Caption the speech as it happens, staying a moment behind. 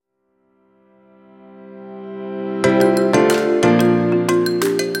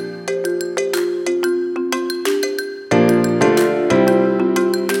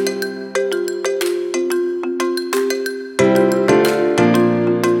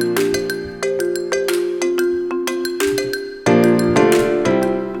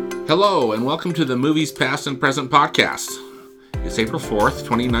Hello, and welcome to the Movies Past and Present podcast. It's April 4th,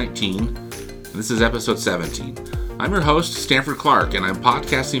 2019, and this is episode 17. I'm your host, Stanford Clark, and I'm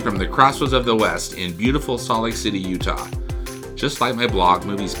podcasting from the crossroads of the West in beautiful Salt Lake City, Utah. Just like my blog,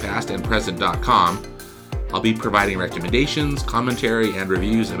 moviespastandpresent.com, I'll be providing recommendations, commentary, and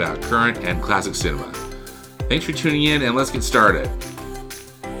reviews about current and classic cinema. Thanks for tuning in, and let's get started.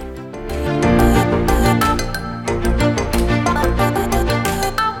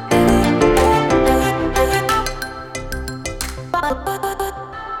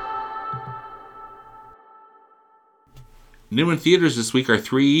 New in theaters this week are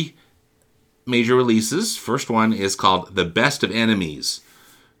three major releases. First one is called The Best of Enemies.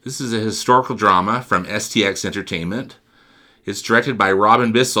 This is a historical drama from STX Entertainment. It's directed by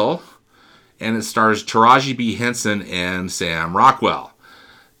Robin Bissell, and it stars Taraji P. Henson and Sam Rockwell.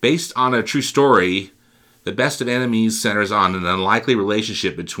 Based on a true story, The Best of Enemies centers on an unlikely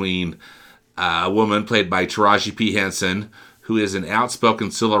relationship between a woman played by Taraji P. Henson, who is an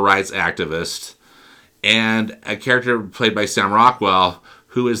outspoken civil rights activist, and a character played by Sam Rockwell,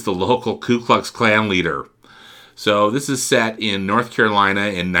 who is the local Ku Klux Klan leader. So this is set in North Carolina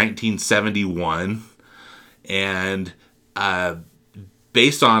in 1971, and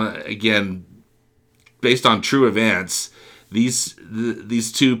based on true events,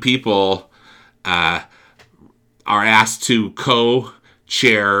 these two people are asked to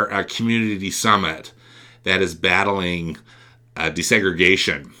co-chair a community summit that is battling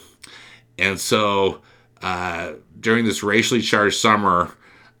desegregation. And so during this racially charged summer,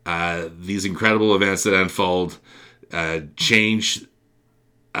 these incredible events that unfold change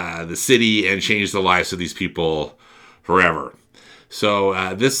the city and change the lives of these people forever.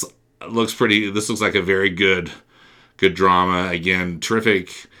 So this looks like a very good drama. Again, terrific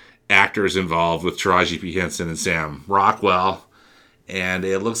actors involved with Taraji P. Henson and Sam Rockwell, and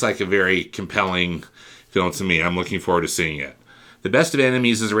it looks like a very compelling film to me. I'm looking forward to seeing it. The Best of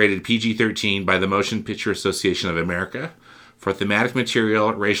Enemies is rated PG-13 by the Motion Picture Association of America for thematic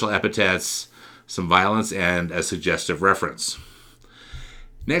material, racial epithets, some violence, and a suggestive reference.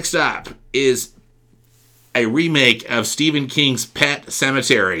 Next up is a remake of Stephen King's Pet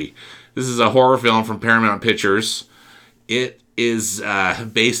Sematary. This is a horror film from Paramount Pictures. It is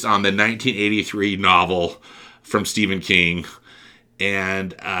based on the 1983 novel from Stephen King,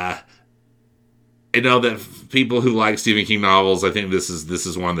 and I know that people who like Stephen King novels, I think this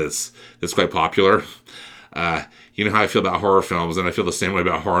is one that's quite popular. You know how I feel about horror films, and I feel the same way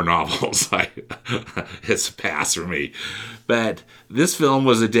about horror novels. It's a pass for me. But this film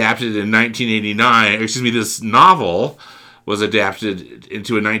was adapted in 1989. This novel was adapted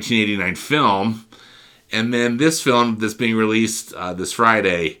into a 1989 film, and then this film that's being released this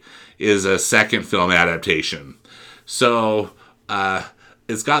Friday is a second film adaptation. So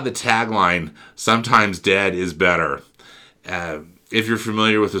it's got the tagline, "Sometimes dead is better." If you're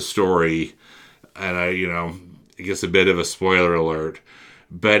familiar with the story, and I guess a bit of a spoiler alert,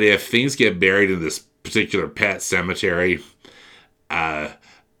 but if things get buried in this particular pet cemetery,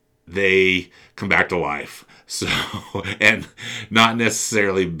 they come back to life. So, and not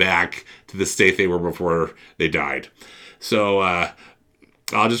necessarily back to the state they were before they died. So,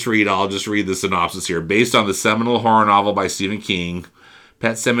 I'll just read the synopsis here. Based on the seminal horror novel by Stephen King,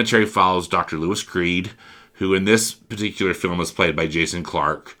 Pet Sematary follows Dr. Lewis Creed, who in this particular film is played by Jason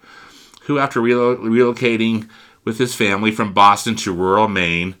Clarke, who after relocating with his family from Boston to rural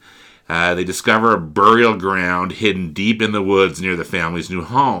Maine, they discover a burial ground hidden deep in the woods near the family's new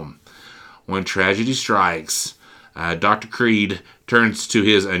home. When tragedy strikes, Dr. Creed turns to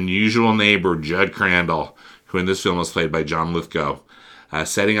his unusual neighbor, Judd Crandall, who in this film is played by John Lithgow,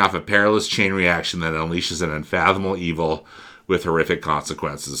 setting off a perilous chain reaction that unleashes an unfathomable evil with horrific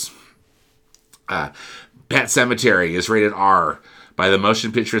consequences. Pet Sematary is rated R by the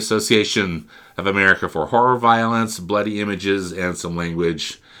Motion Picture Association of America for horror, violence, bloody images, and some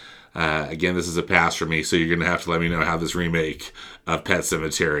language. Again, this is a pass for me, so you're going to have to let me know how this remake of Pet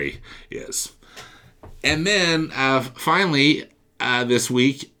Sematary is. And then, finally, this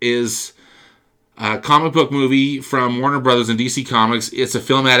week is a comic book movie from Warner Brothers and DC Comics. It's a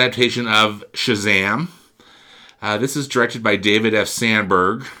film adaptation of Shazam. This is directed by David F.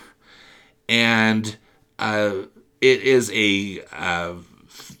 Sandberg, and it is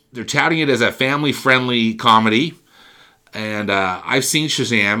they're touting it as a family-friendly comedy, and I've seen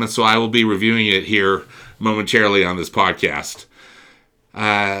Shazam, and so I will be reviewing it here momentarily on this podcast.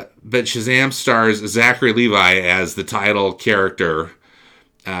 But Shazam stars Zachary Levi as the title character,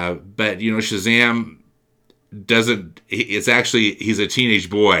 but Shazam doesn't. He's a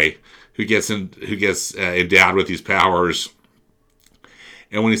teenage boy who gets endowed with these powers,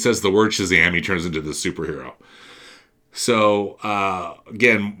 And when he says the word Shazam, he turns into the superhero. So,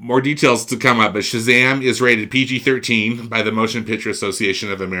 again, more details to come up, but Shazam is rated PG-13 by the Motion Picture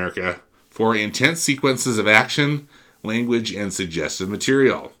Association of America for intense sequences of action, language, and suggestive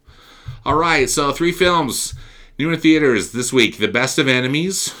material. All right, so 3 films new in theaters this week: The Best of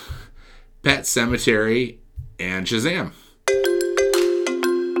Enemies, Pet Sematary, and Shazam.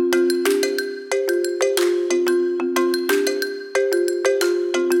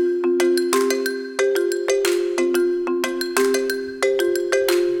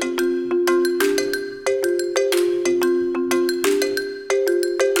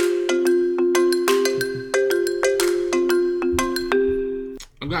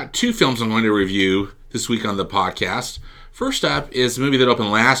 I've got 2 films I'm going to review this week on the podcast. First up is a movie that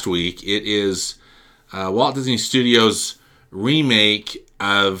opened last week. It is Walt Disney Studios' remake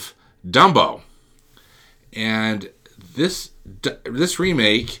of Dumbo. And this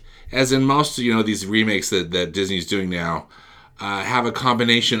remake, as in most these remakes that Disney's doing now, have a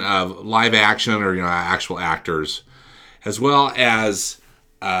combination of live action or actual actors, as well as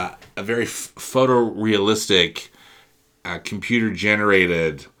a very photorealistic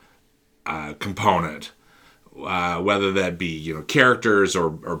computer-generated component, whether that be characters or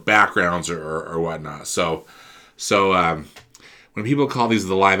backgrounds or whatnot. So when people call these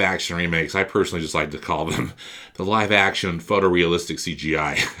the live-action remakes, I personally just like to call them the live-action photorealistic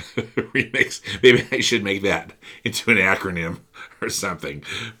CGI remakes. Maybe I should make that into an acronym or something.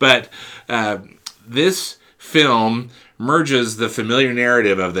 But this film merges the familiar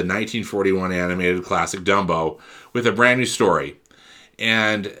narrative of the 1941 animated classic Dumbo with a brand new story.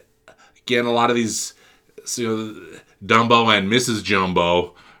 And again, a lot of these, Dumbo and Mrs.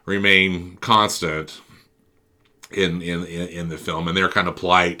 Jumbo remain constant in the film, and they're kind of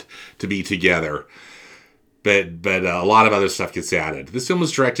polite to be together. But a lot of other stuff gets added. This film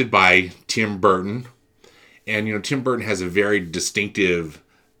was directed by Tim Burton, and Tim Burton has a very distinctive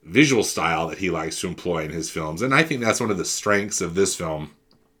visual style that he likes to employ in his films, and I think that's one of the strengths of this film,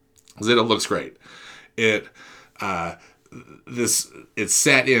 is that it looks great. It's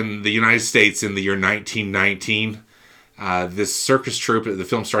set in the United States in the year 1919. This circus troupe, the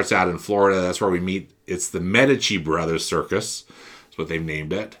film starts out in Florida. That's where we meet. It's the Medici Brothers Circus. That's what they've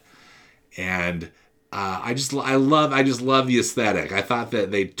named it. And I just love the aesthetic. I thought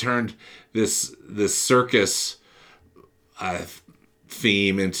that they turned this circus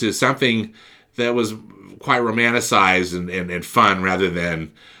theme into something that was quite romanticized and fun rather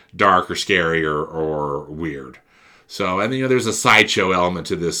than dark or scary or weird. So, and there's a sideshow element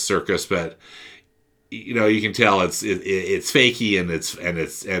to this circus, but you can tell it's fakey and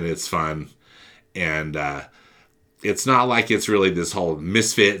it's fun, and it's not like it's really this whole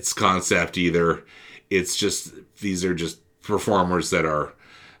misfits concept either. It's just these are just performers that are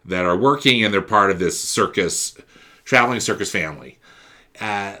working, and they're part of this traveling circus family.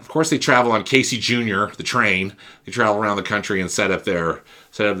 Of course, they travel on Casey Jr., the train. They travel around the country and set up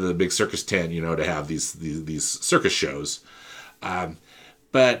the big circus tent, to have these circus shows.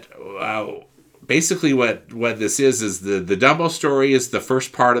 But basically, what this is the Dumbo story is the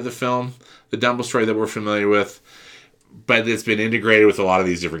first part of the film, the Dumbo story that we're familiar with, but it's been integrated with a lot of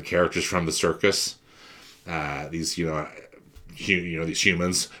these different characters from the circus. These these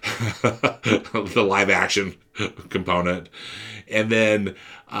humans, the live action component. And then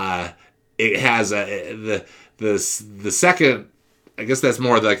it has the second, I guess that's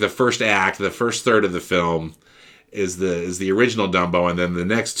more like the first act, the first third of the film is the original Dumbo, and then the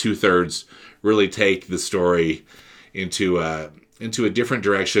next 2/3 really take the story into a different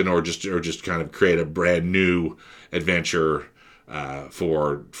direction, or just kind of create a brand new adventure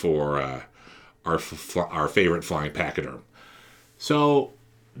for our favorite flying pachyderm. So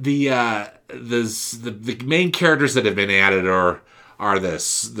the main characters that have been added are the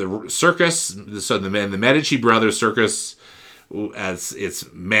circus. So the Medici Brothers Circus, as it's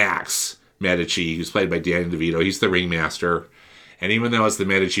Max Medici, who's played by Danny DeVito. He's the ringmaster, and even though it's the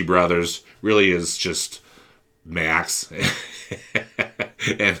Medici Brothers, really is just Max.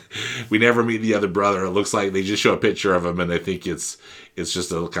 And we never meet the other brother. It looks like they just show a picture of him, and I think it's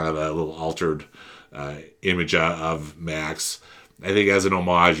just a kind of a little altered image of Max. I think as an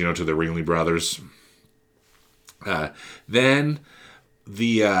homage, to the Ringling Brothers. Then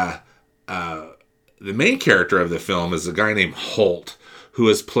the main character of the film is a guy named Holt, who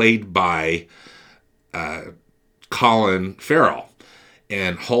is played by Colin Farrell.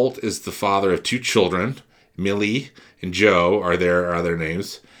 And Holt is the father of 2 children. Millie and Joe are their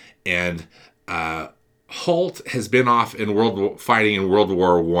names. And Holt has been off fighting in World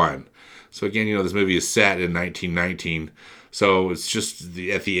War I. So again, this movie is set in 1919. So it's just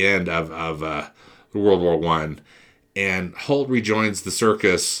at the end of World War One, and Holt rejoins the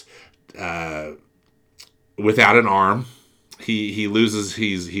circus without an arm. He loses.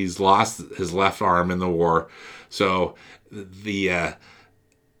 He's lost his left arm in the war. So the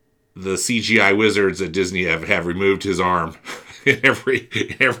CGI wizards at Disney have removed his arm in every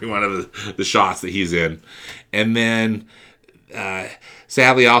one of the shots that he's in, and then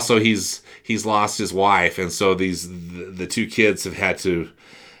sadly also he's lost his wife, and so the two kids have had to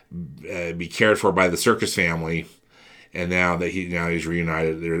be cared for by the circus family, and now he's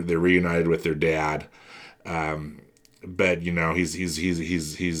reunited. They're reunited with their dad. But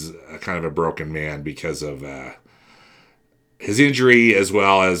he's kind of a broken man because of his injury, as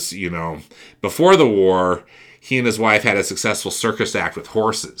well as before the war, he and his wife had a successful circus act with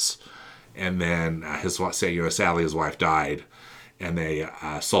horses, and then sadly his wife died, and they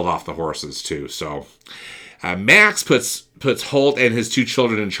sold off the horses too. So Max puts Holt and his two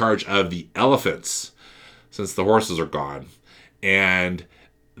children in charge of the elephants, since the horses are gone, and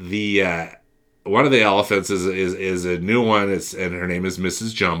the one of the elephants is a new one. And her name is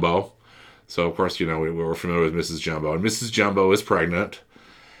Mrs. Jumbo. So of course we're familiar with Mrs. Jumbo, and Mrs. Jumbo is pregnant,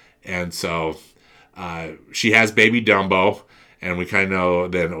 and so she has baby Dumbo, and we kind of know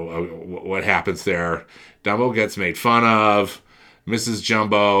then what happens there. Dumbo gets made fun of. Mrs.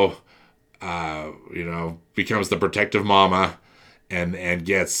 Jumbo, becomes the protective mama, and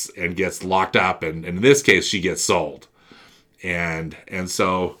gets locked up, and in this case she gets sold, and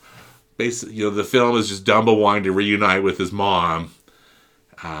so basically the film is just Dumbo wanting to reunite with his mom,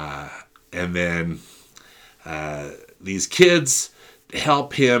 and then these kids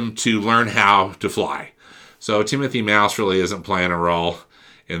help him to learn how to fly. So Timothy Mouse really isn't playing a role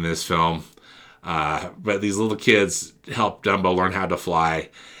in this film, but these little kids help Dumbo learn how to fly,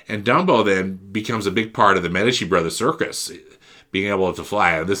 and Dumbo then becomes a big part of the Medici Brothers circus, being able to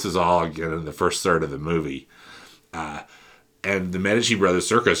fly. And this is all again in the first third of the movie, and the Medici Brothers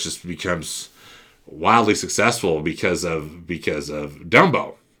circus just becomes wildly successful because of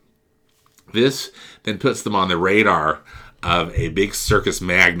Dumbo. This then puts them on the radar of a big circus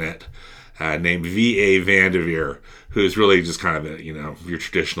magnate named V.A. Vanderveer, who's really just kind of your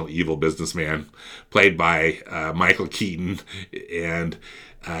traditional evil businessman, played by Michael Keaton, and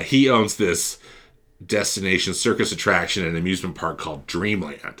he owns this destination circus attraction and amusement park called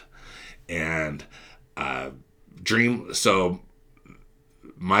Dreamland, and so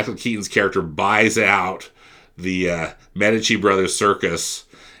Michael Keaton's character buys out the Medici Brothers circus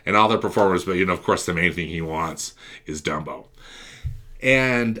and all their performers, but of course the main thing he wants is Dumbo.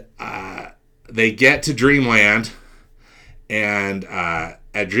 And they get to Dreamland, and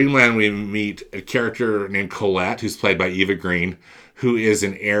at Dreamland we meet a character named Colette, who's played by Eva Green, who is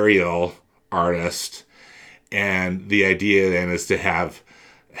an aerial artist, and the idea then is to have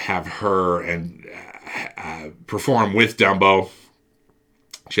her and perform with Dumbo.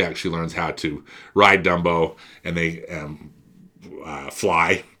 She actually learns how to ride Dumbo, and they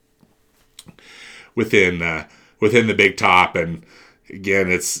fly within the big top. And again,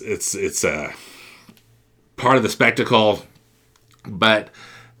 it's a part of the spectacle. But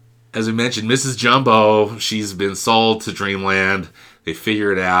as I mentioned, Mrs. Jumbo, she's been sold to Dreamland. They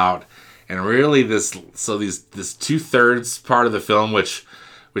figure it out, and really this 2/3 part of the film, which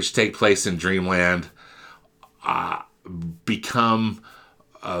take place in Dreamland, become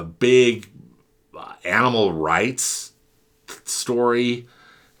a big animal rights story,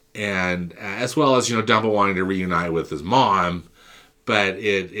 and as well as Dumbo wanting to reunite with his mom, but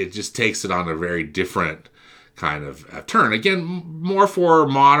it just takes it on a very different kind of turn. Again, more for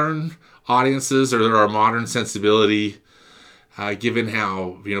modern audiences or a modern sensibility, given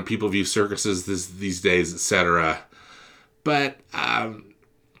how people view circuses these days, etc. But I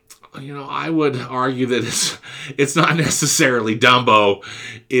would argue that it's not necessarily Dumbo.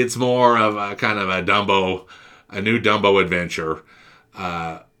 It's more of a kind of a new Dumbo adventure.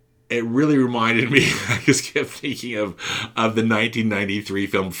 It really reminded me, I just kept thinking of the 1993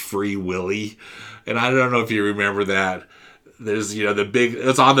 film Free Willy. And I don't know if you remember that. There's,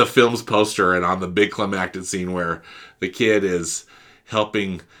 it's on the film's poster and on the big climactic scene where the kid is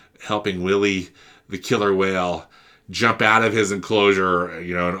helping Willie, the killer whale, jump out of his enclosure,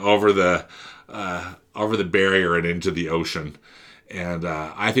 and over the barrier and into the ocean. And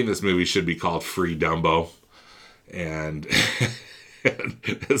I think this movie should be called Free Dumbo. And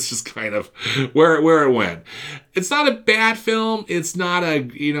it's just kind of where it went. It's not a bad film. It's not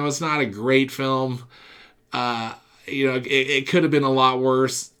a great film. It could have been a lot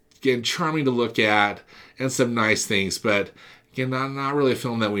worse. Again, charming to look at and some nice things, but again, not really a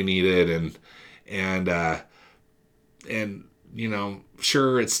film that we needed. And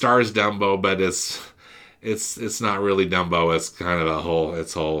sure, it stars Dumbo, but it's not really Dumbo. It's kind of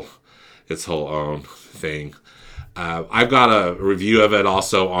its whole own thing. I've got a review of it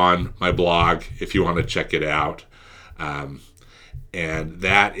also on my blog if you want to check it out. And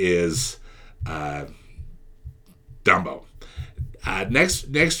that is Dumbo.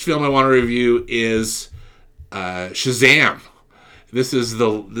 Next film I want to review is Shazam. This is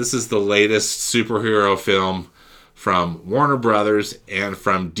the latest superhero film from Warner Brothers and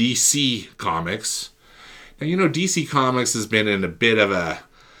from DC Comics. Now, DC Comics has been in a bit of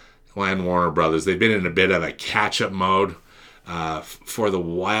and Warner Brothers, they've been in a bit of a catch-up mode for the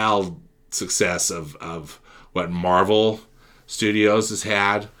wild success of what Marvel Studios has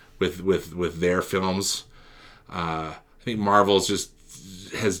had with their films. I think Marvel's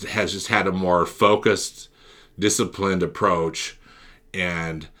has just had a more focused, disciplined approach,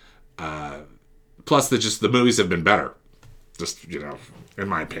 and plus the movies have been better. Just in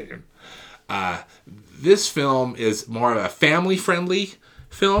my opinion, this film is more of a family-friendly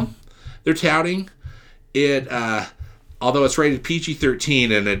film. They're touting it, although it's rated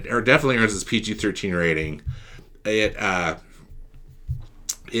PG-13, and it definitely earns its PG-13 rating. It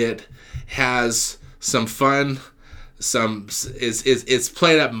has some fun. It's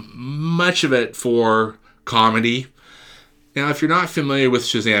played up much of it for comedy. Now, if you're not familiar with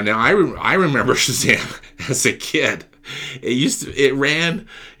Shazam, now I remember Shazam as a kid. It ran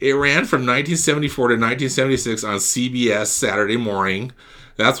from 1974 to 1976 on CBS Saturday morning.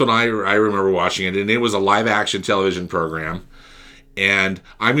 That's when I remember watching it, and it was a live action television program. And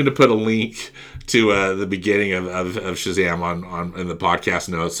I'm going to put a link to the beginning of Shazam on in the podcast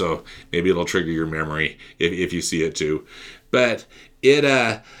notes, so maybe it'll trigger your memory if you see it too. But it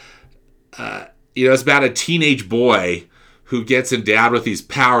it's about a teenage boy who gets endowed with these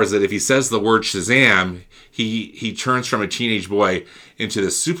powers that if he says the word Shazam, he turns from a teenage boy into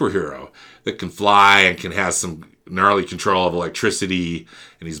this superhero that can fly and can have some gnarly control of electricity,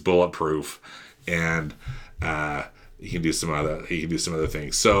 and he's bulletproof, and he can do some other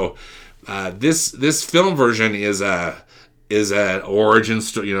things. So this film version is an origin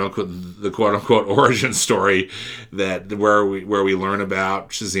story, the quote unquote origin story where we learn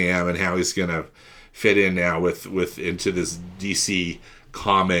about Shazam and how he's gonna fit in now with into this DC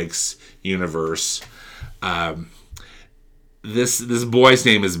Comics universe. This boy's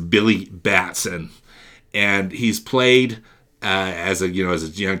name is Billy Batson, and he's played as a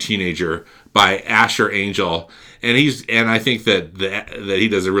young teenager by Asher Angel, and I think that he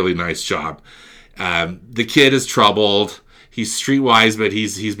does a really nice job. The kid is troubled. He's streetwise, but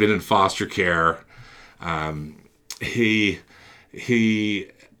he's been in foster care. He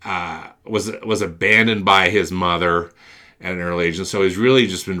was abandoned by his mother at an early age, and so he's really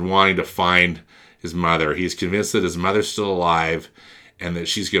just been wanting to find his mother. He's convinced that his mother's still alive, and that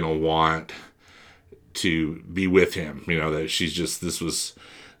she's going to want to be with him. That this was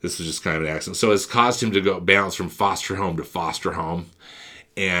just kind of an accident. So it's caused him to go bounce from foster home to foster home,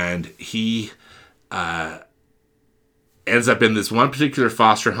 and he ends up in this one particular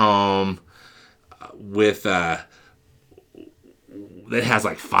foster home with that has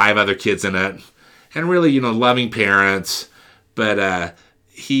like 5 other kids in it, and really loving parents, but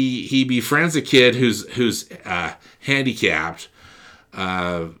he befriends a kid who's handicapped,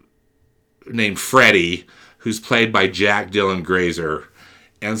 named Freddie, who's played by Jack Dylan Grazer.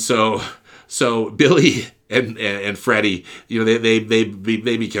 And so Billy and Freddie,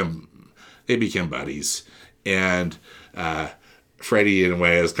 they become buddies, and Freddie in a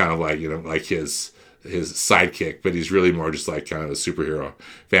way is kind of like his sidekick, but he's really more just like kind of a superhero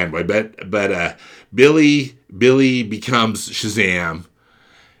fanboy. But Billy becomes Shazam,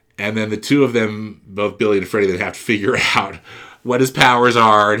 and then the two of them, both Billy and Freddie, then have to figure out what his powers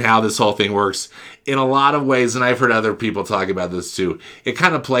are and how this whole thing works in a lot of ways. And I've heard other people talk about this too. It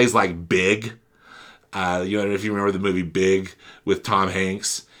kind of plays like Big. If you remember the movie Big with Tom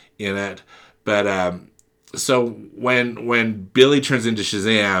Hanks in it. But so when Billy turns into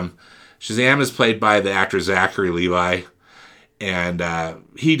Shazam is played by the actor Zachary Levi. And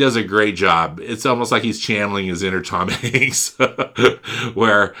he does a great job. It's almost like he's channeling his inner Tom Hanks,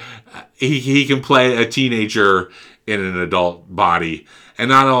 where he can play a teenager in an adult body, and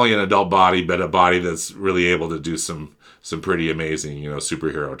not only an adult body, but a body that's really able to do some pretty amazing,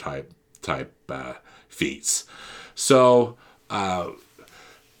 superhero type feats. So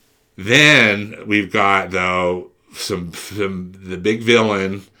then we've got though the big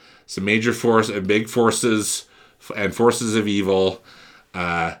villain, some major big forces and forces of evil.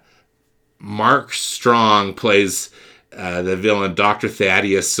 Mark Strong plays the villain Dr.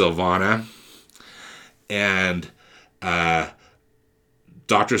 Thaddeus Sylvana, and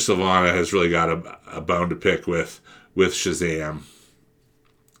Dr. Sivana has really got a bone to pick with Shazam.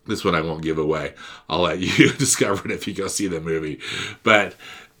 This one I won't give away. I'll let you discover it if you go see the movie. But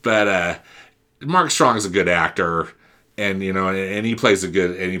Mark Strong is a good actor, and he plays a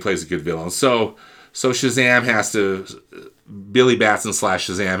good villain. So Billy Batson /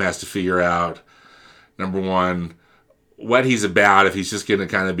 Shazam has to figure out, number one, what he's about, if he's just going to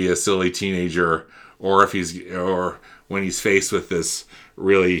kind of be a silly teenager, or when he's faced with this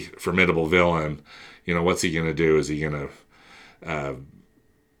really formidable villain, what's he going to do? Is he going to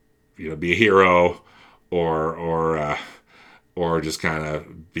be a hero, or just kind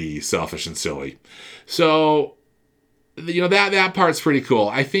of be selfish and silly? So that part's pretty cool.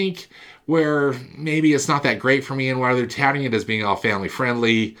 I think where maybe it's not that great for me, and where they're touting it as being all family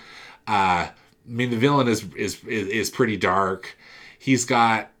friendly, the villain is pretty dark. He's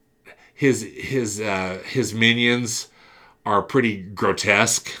got his minions are pretty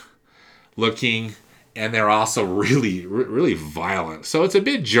grotesque looking, and they're also really, really violent. So it's a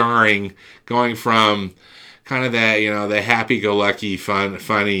bit jarring going from kind of the happy-go-lucky,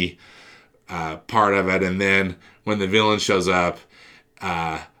 funny part of it, and then when the villain shows up,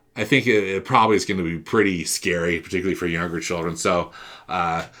 I think it probably is going to be pretty scary, particularly for younger children. So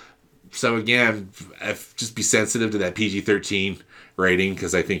again, just be sensitive to that PG-13 rating,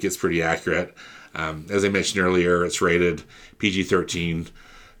 because I think it's pretty accurate. As I mentioned earlier, it's rated PG-13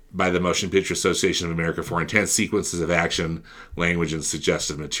 by the Motion Picture Association of America for intense sequences of action, language, and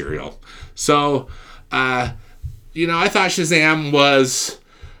suggestive material. So, I thought Shazam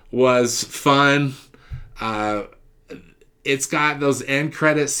was fun. It's got those end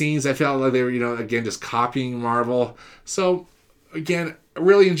credit scenes. I felt like they were, again, just copying Marvel. So, again,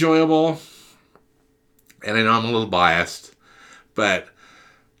 really enjoyable. And I know I'm a little biased, but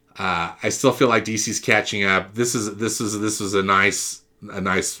I still feel like DC's catching up. This is a nice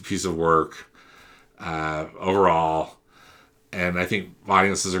piece of work overall, and I think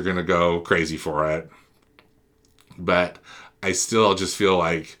audiences are going to go crazy for it. But I still just feel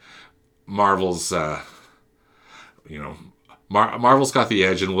like Marvel's Marvel's got the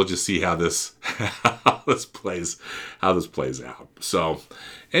edge, and we'll just see how this plays out. So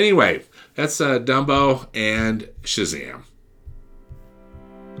anyway, that's Dumbo and Shazam.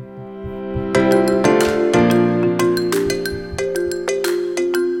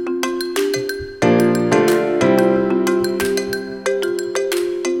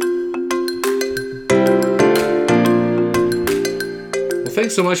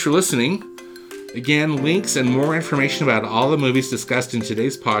 Thanks so much for listening. Again, links and more information about all the movies discussed in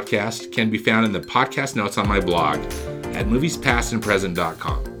today's podcast can be found in the podcast notes on my blog at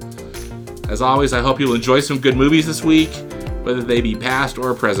moviespastandpresent.com. As always, I hope you'll enjoy some good movies this week, whether they be past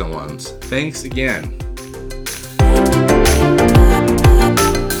or present ones. Thanks again.